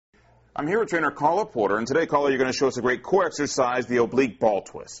I'm here with trainer Carla Porter, and today, Carla, you're going to show us a great core exercise, the oblique ball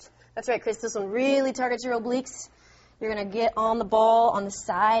twist. That's right, Chris. This one really targets your obliques. You're going to get on the ball on the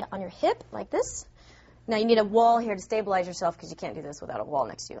side on your hip like this. Now you need a wall here to stabilize yourself because you can't do this without a wall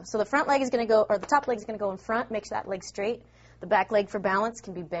next to you. So the front leg is going to go, or the top leg is going to go in front, make sure that leg straight. The back leg for balance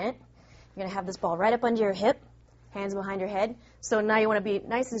can be bent. You're going to have this ball right up under your hip, hands behind your head. So now you want to be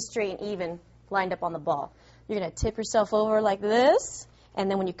nice and straight and even, lined up on the ball. You're going to tip yourself over like this,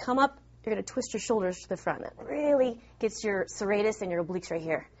 and then when you come up, you're going to twist your shoulders to the front. That really gets your serratus and your obliques right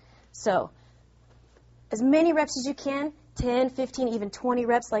here. So as many reps as you can, 10, 15, even 20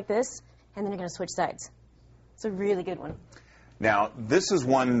 reps like this, and then you're going to switch sides. It's a really good one. Now, this is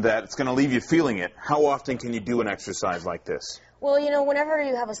one that's going to leave you feeling it. How often can you do an exercise like this? Well, you know, whenever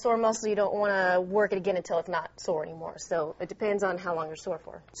you have a sore muscle, you don't want to work it again until it's not sore anymore. So it depends on how long you're sore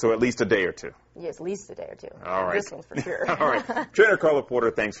for. So at least a day or two? Yes, at least a day or two. All right. This one's for sure. All right. Trainer Carla Porter,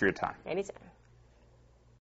 thanks for your time. Anytime.